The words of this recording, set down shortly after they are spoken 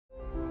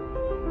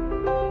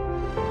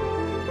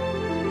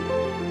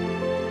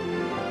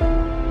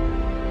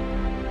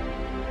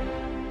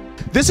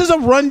this is a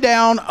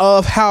rundown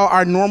of how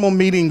our normal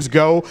meetings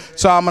go.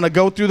 So I'm going to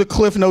go through the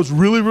Cliff Notes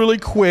really, really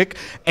quick.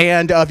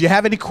 And if you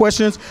have any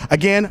questions,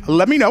 again,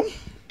 let me know.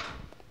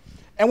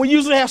 And we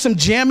usually have some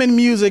jamming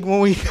music when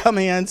we come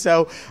in.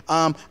 So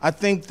I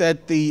think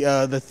that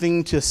the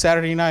theme to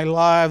Saturday Night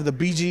Live, the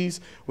Bee Gees,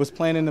 was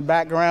playing in the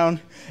background.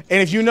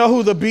 And if you know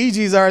who the Bee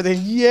Gees are,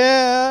 then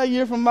yeah,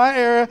 you're from my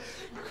era.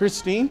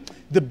 Christine,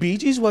 the Bee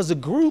Gees was a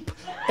group,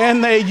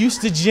 and they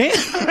used to jam.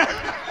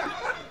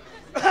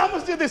 I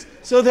almost did this.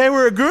 So they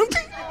were a group.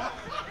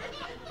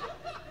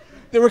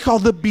 They were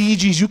called the Bee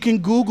Gees. You can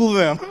Google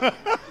them.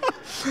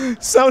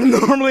 So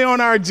normally on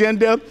our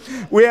agenda,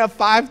 we have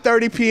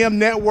 5:30 p.m.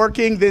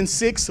 networking. Then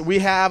 6, we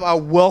have a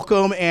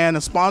welcome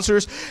and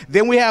sponsors.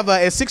 Then we have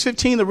at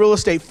 6:15 the real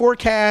estate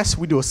forecast.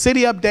 We do a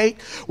city update.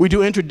 We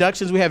do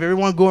introductions. We have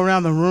everyone go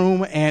around the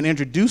room and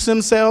introduce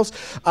themselves.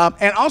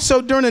 And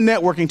also during the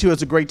networking too,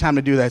 it's a great time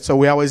to do that. So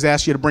we always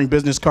ask you to bring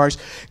business cards.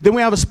 Then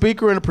we have a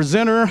speaker and a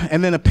presenter,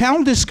 and then a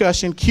panel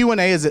discussion.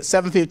 Q&A is at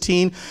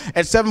 7:15.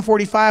 At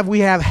 7:45,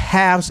 we have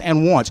haves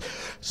and wants.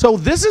 So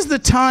this is the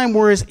time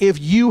where if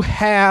you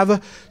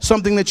have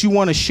something that you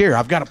want to share,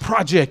 I've got a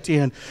project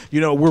and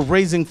we're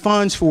raising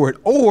funds for it,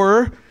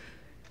 or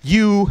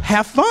you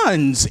have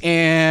funds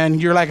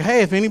and you're like,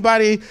 hey, if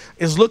anybody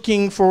is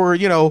looking for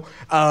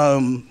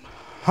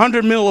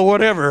 100 mil or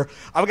whatever,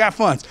 I've got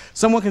funds.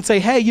 Someone can say,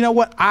 hey, you know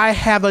what? I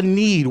have a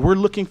need. We're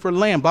looking for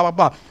land, blah, blah,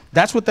 blah.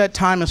 That's what that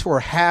time is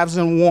for, haves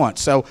and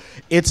wants. So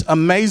it's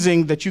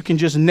amazing that you can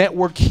just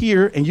network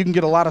here and you can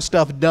get a lot of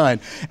stuff done.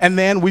 And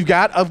then we've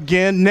got,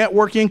 again,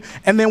 networking,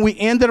 and then we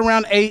end at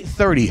around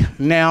 8:30.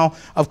 Now,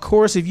 of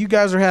course, if you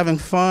guys are having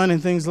fun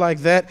and things like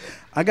that,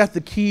 I got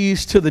the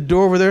keys to the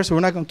door over there, so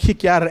we're not going to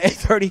kick you out at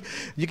 8:30.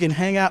 You can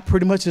hang out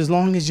pretty much as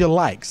long as you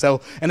like.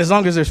 So, and as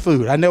long as there's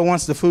food. I know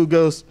once the food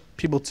goes,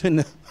 people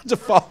tend to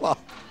fall off.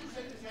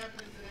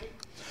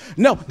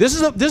 No, this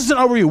is an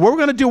overview. What we're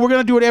going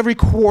to do it every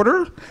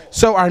quarter.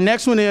 So our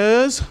next one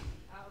is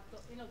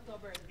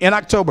in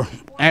October.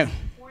 And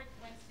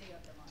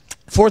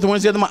fourth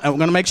Wednesday of the month. And we're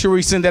going to make sure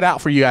we send that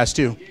out for you guys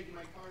too.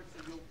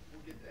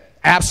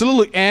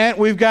 Absolutely. And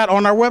we've got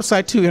on our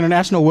website too,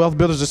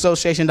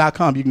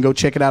 internationalwealthbuildersassociation.com. You can go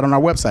check it out on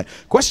our website.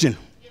 Question?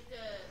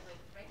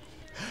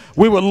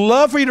 We would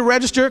love for you to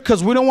register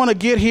because we don't want to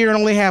get here and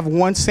only have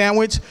one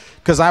sandwich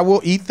because I will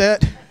eat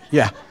that.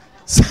 Yeah.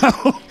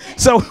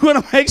 So we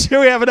want to make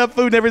sure we have enough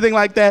food and everything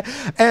like that.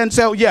 And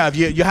so, yeah,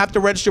 you have to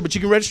register, but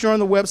you can register on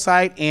the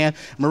website. And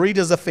Marie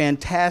does a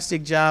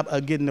fantastic job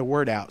of getting the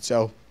word out.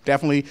 So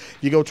definitely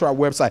you go to our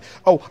website.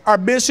 Oh, our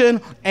mission,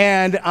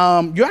 and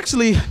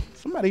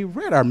somebody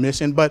read our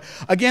mission, but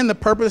again, the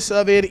purpose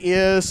of it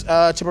is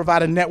to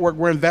provide a network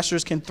where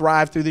investors can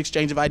thrive through the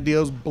exchange of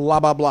ideas,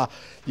 blah, blah, blah.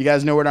 You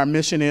guys know what our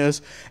mission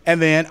is.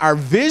 And then our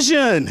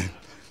vision.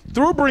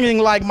 Through bringing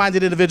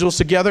like-minded individuals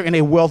together in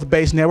a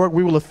wealth-based network,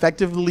 we will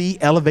effectively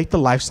elevate the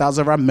lifestyles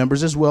of our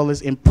members as well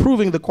as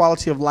improving the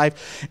quality of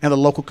life and the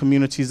local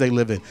communities they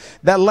live in.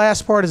 That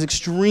last part is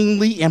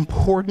extremely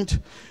important.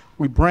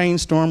 We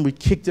brainstormed, we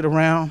kicked it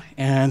around,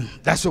 and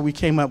that's what we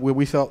came up with.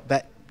 We felt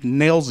that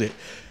nails it.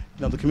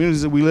 The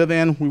communities that we live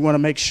in, we want to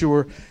make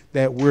sure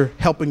that we're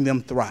helping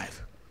them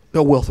thrive.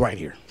 Build wealth right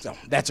here. So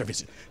that's our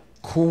vision.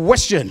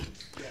 Question.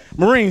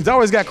 Marines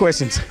always got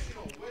questions.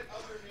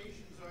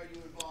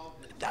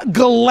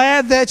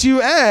 Glad that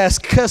you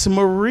asked, because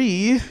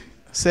Marie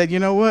said, you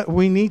know what,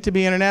 we need to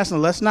be international.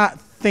 Let's not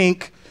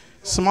think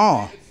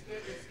small.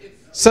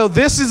 So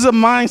this is a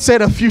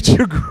mindset of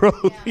future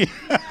growth.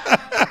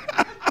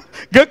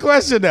 Good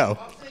question, though.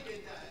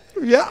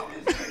 Yeah.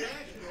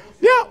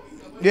 Yeah.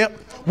 Yep.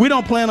 We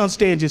don't plan on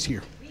staying just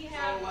here. We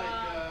have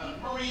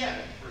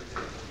Marietta.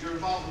 You're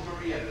involved with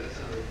Marietta.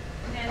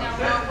 And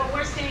what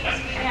we're saying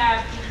is we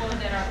have people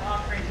that are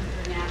offering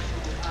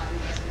international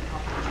investment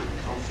opportunities.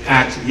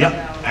 Actually, yep,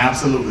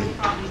 absolutely. We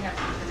probably have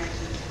some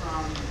connections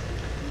from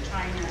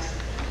China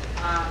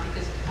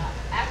because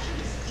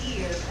actually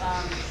Steve,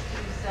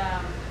 who's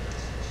the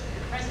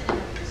president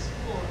of the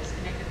school, is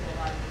connected to a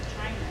lot of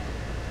China.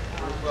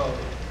 Well,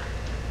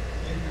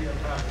 India,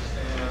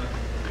 Pakistan,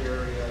 the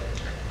area,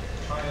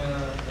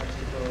 China,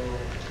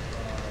 Mexico,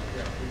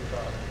 we've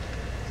got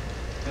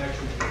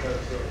connections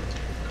because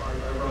I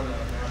run a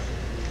national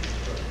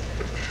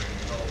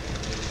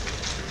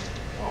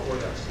for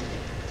that school,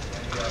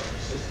 and we have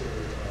sister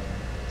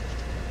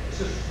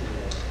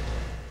school.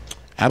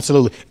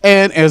 Absolutely.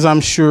 And as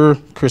I'm sure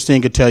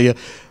Christine could tell you,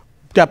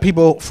 got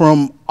people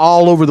from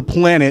all over the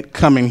planet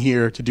coming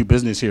here to do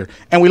business here,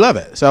 and we love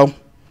it. So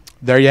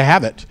there you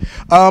have it.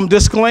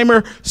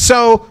 Disclaimer.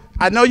 So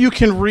I know you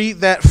can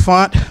read that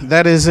font.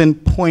 That is in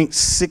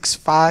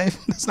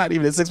 0.65. That's not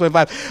even at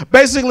 6.5.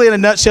 Basically, in a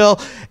nutshell,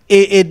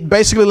 it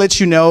basically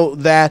lets you know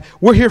that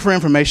we're here for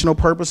informational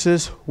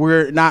purposes.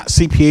 We're not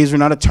CPAs. We're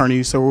not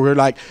attorneys. So we're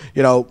like,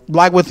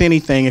 like with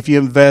anything, if you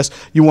invest,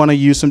 you want to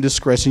use some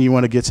discretion. You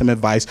want to get some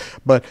advice.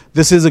 But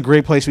this is a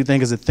great place, we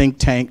think, as a think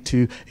tank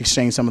to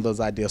exchange some of those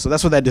ideas. So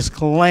that's what that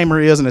disclaimer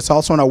is, and it's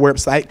also on our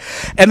website.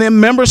 And then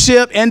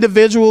membership,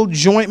 individual,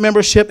 joint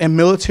membership, and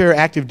military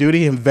active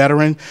duty and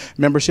veteran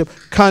membership.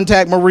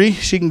 contact Marie.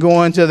 She can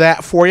go into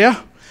that for you.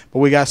 But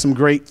we got some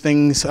great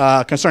things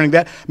concerning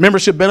that.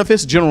 Membership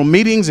benefits, general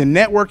meetings and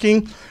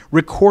networking,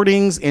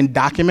 recordings and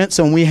documents.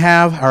 And when we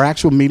have our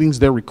actual meetings,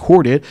 they're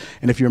recorded.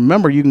 And if you're a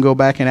member, you can go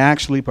back and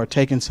actually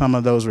partake in some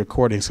of those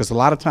recordings. Because a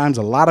lot of times,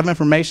 a lot of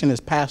information is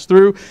passed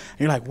through. And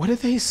you're like, what did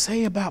they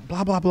say about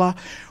blah, blah, blah?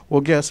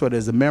 Well, guess what?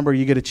 As a member,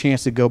 you get a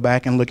chance to go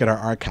back and look at our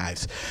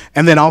archives.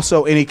 And then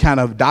also any kind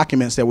of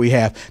documents that we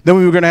have. Then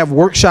we were going to have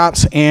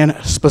workshops and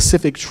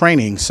specific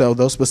trainings. So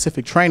those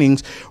specific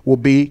trainings will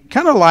be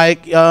kind of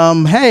like,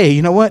 hey,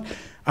 you know what?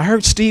 I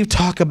heard Steve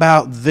talk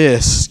about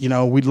this. You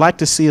know, we'd like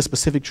to see a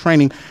specific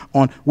training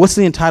on what's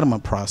the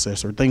entitlement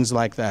process or things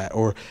like that.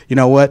 Or, you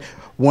know what?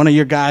 One of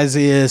your guys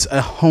is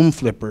a home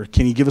flipper.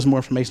 Can you give us more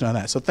information on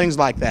that? So things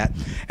like that.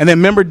 And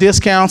then member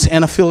discounts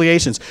and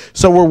affiliations.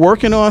 So we're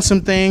working on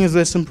some things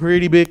with some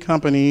pretty big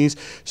companies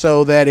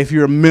so that if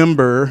you're a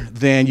member,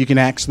 then you can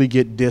actually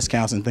get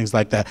discounts and things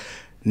like that.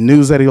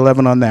 News at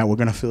 11 on that. We're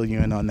going to fill you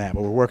in on that.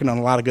 But we're working on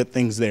a lot of good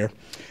things there.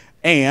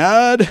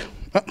 And...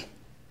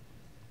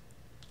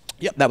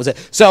 yep, that was it.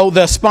 So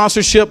the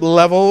sponsorship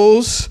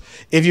levels,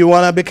 if you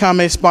want to become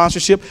a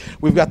sponsorship,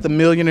 we've got the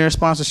millionaire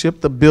sponsorship,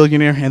 the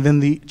billionaire, and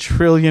then the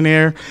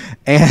trillionaire.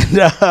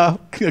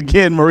 And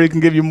again, Marie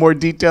can give you more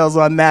details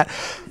on that.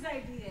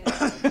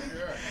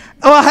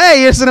 Well,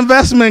 hey, it's an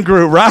investment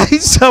group,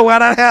 right? So why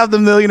not have the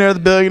millionaire, the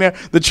billionaire,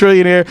 the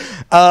trillionaire?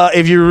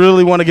 If you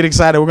really want to get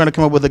excited, we're going to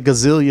come up with a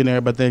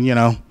gazillionaire, but then, you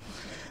know,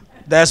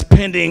 that's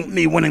pending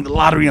me winning the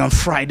lottery on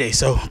Friday,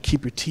 so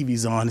keep your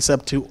TVs on. It's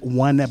up to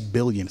 $1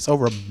 billion. It's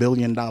over $1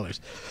 billion.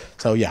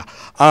 So yeah,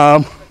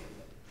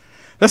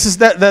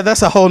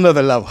 that's a whole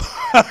nother level.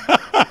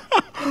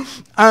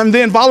 And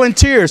then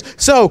volunteers.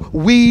 So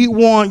we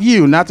want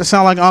you, not to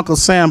sound like Uncle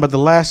Sam, but the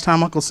last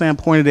time Uncle Sam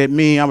pointed at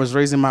me, I was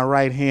raising my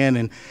right hand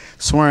and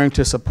swearing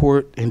to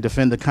support and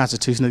defend the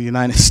Constitution of the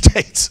United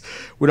States.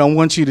 We don't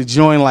want you to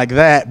join like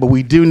that, but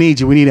we do need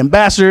you. We need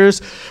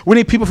ambassadors. We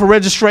need people for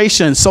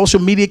registration, social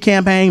media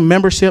campaign,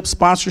 membership,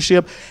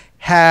 sponsorship,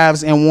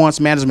 haves and wants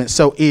management.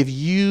 So if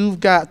you've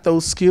got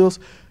those skills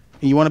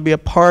and you want to be a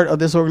part of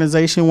this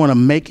organization, want to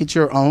make it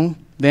your own,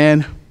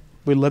 then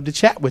we'd love to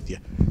chat with you.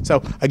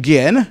 So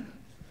again,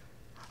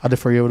 I'll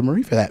defer you over to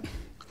Marie for that.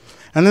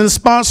 And then the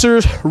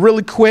sponsors,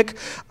 really quick,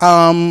 we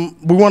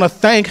want to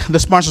thank the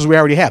sponsors we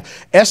already have.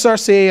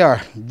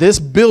 SRCAR, this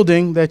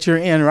building that you're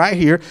in right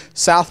here,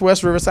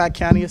 Southwest Riverside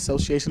County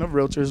Association of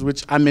Realtors,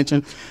 which I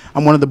mentioned.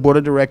 I'm one of the board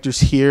of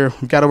directors here.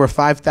 We've got over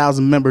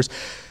 5,000 members.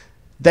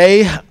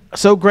 They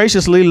so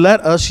graciously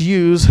let us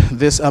use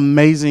this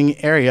amazing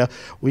area.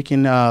 We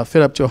can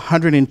fit up to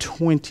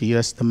 120,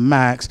 that's the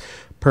max,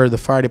 per the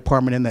fire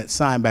department in that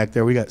sign back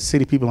there. We got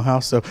city people in the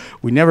house, so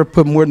we never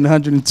put more than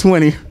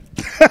 120.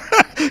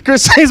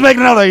 Christine's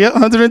making another, yeah,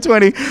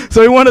 120.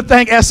 So we want to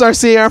thank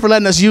SRCAR for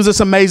letting us use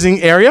this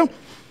amazing area.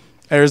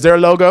 There's their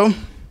logo.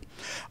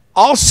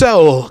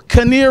 Also,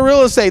 Kinnear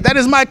Real Estate. That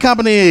is my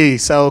company.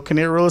 So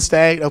Kinnear Real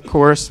Estate, of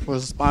course,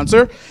 was a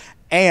sponsor.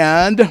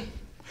 And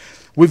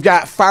we've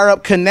got Fire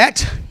Up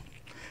Connect.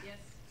 Yes.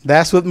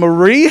 That's with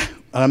Marie.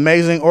 An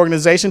amazing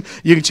organization.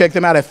 You can check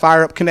them out at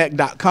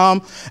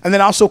fireupconnect.com. And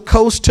then also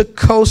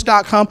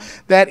coast2coast.com.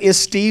 That is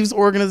Steve's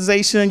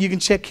organization. You can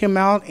check him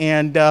out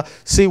and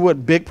see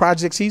what big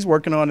projects he's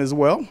working on as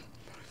well.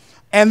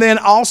 And then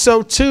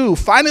also, too,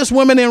 Finest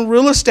Women in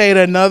Real Estate,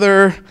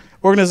 another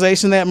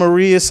organization that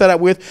Marie is set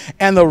up with,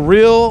 and the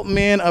Real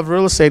Men of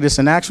Real Estate. It's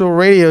an actual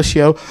radio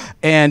show,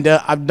 and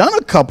I've done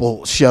a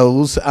couple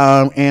shows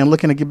and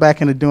looking to get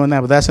back into doing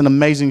that, but that's an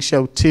amazing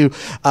show too.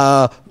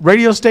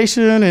 Radio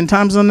station and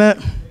times on that?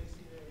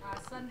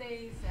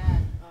 Sundays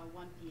at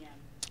 1 p.m.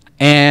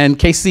 And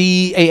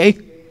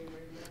KCAA?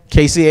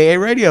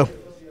 KCAA Radio.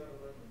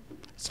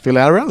 It's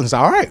Philly out of Redlands.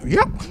 All right,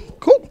 yep,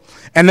 cool.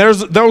 And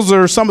those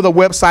are some of the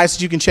websites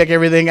that you can check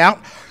everything out.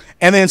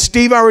 And then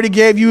Steve already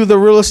gave you the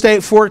real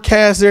estate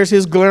forecast. There's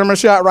his glamour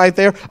shot right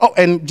there. Oh,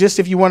 and just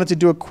if you wanted to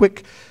do a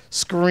quick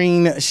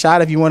screen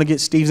shot, if you want to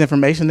get Steve's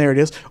information, there it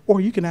is.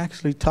 Or you can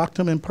actually talk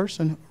to him in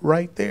person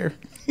right there.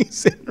 He's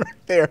sitting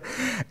right there.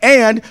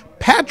 And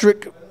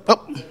Patrick,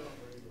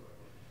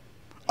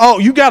 oh,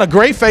 you got a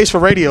great face for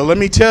radio. Let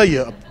me tell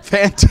you,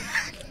 fantastic.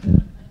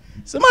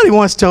 Somebody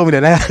once told me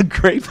that I had a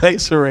great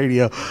face for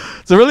radio.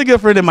 It's a really good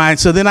friend of mine.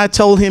 So then I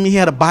told him he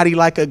had a body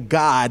like a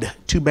god.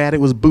 Too bad it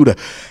was Buddha.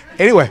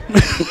 Anyway,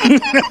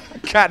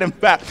 got him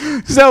back.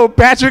 So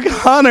Patrick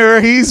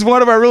Hunter, he's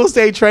one of our real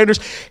estate traders.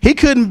 He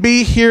couldn't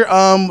be here,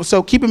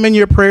 so keep him in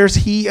your prayers.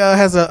 He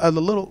has a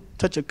little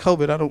touch of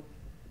COVID. I don't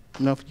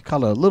know if you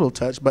call it a little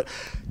touch, but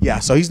yeah,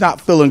 so he's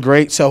not feeling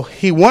great. So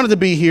he wanted to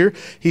be here.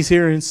 He's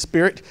here in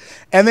spirit.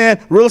 And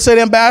then real estate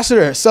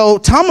ambassador. So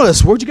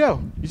Thomas, where'd you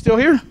go? You still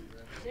here?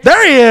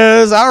 There he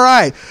is. All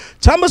right.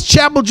 Thomas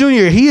Chappell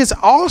Jr. He is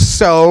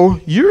also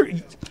your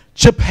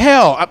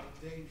Chappelle.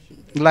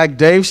 Like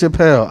Dave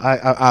Chappelle.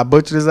 I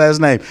butchered his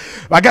last name.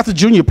 I got the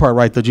junior part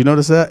right, though. Did you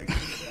notice that?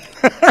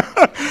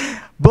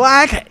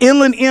 Black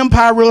Inland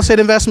Empire Real Estate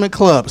Investment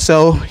Club.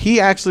 So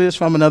he actually is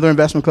from another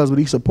investment club, but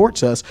he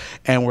supports us,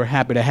 and we're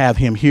happy to have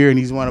him here, and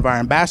he's one of our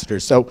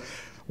ambassadors. So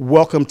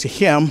welcome to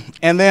him.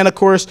 And then, of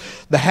course,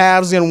 the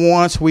haves and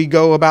wants, we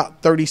go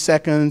about 30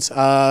 seconds.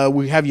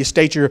 We have you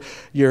state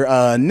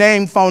your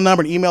name, phone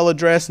number, and email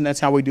address, and that's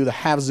how we do the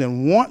haves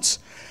and wants.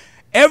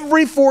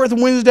 Every fourth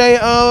Wednesday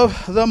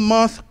of the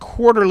month,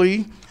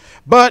 quarterly.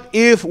 But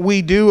if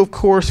we do, of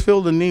course,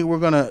 feel the need, we're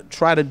going to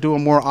try to do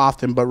them more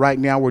often. But right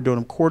now, we're doing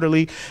them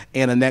quarterly,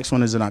 and the next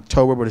one is in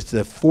October. But it's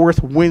the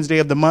fourth Wednesday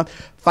of the month,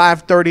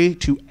 5:30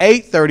 to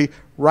 8:30,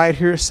 right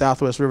here,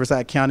 Southwest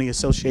Riverside County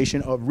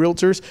Association of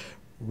Realtors.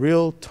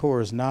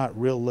 Realtors, not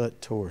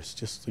realtors,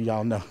 just so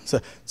y'all know.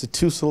 It's a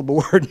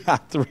two-syllable word,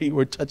 not three.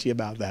 We're touchy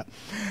about that.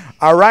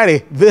 All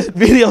righty, the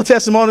video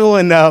testimonial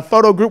and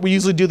photo group, we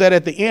usually do that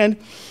at the end.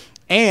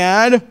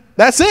 And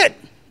that's it.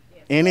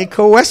 Any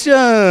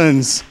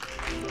questions?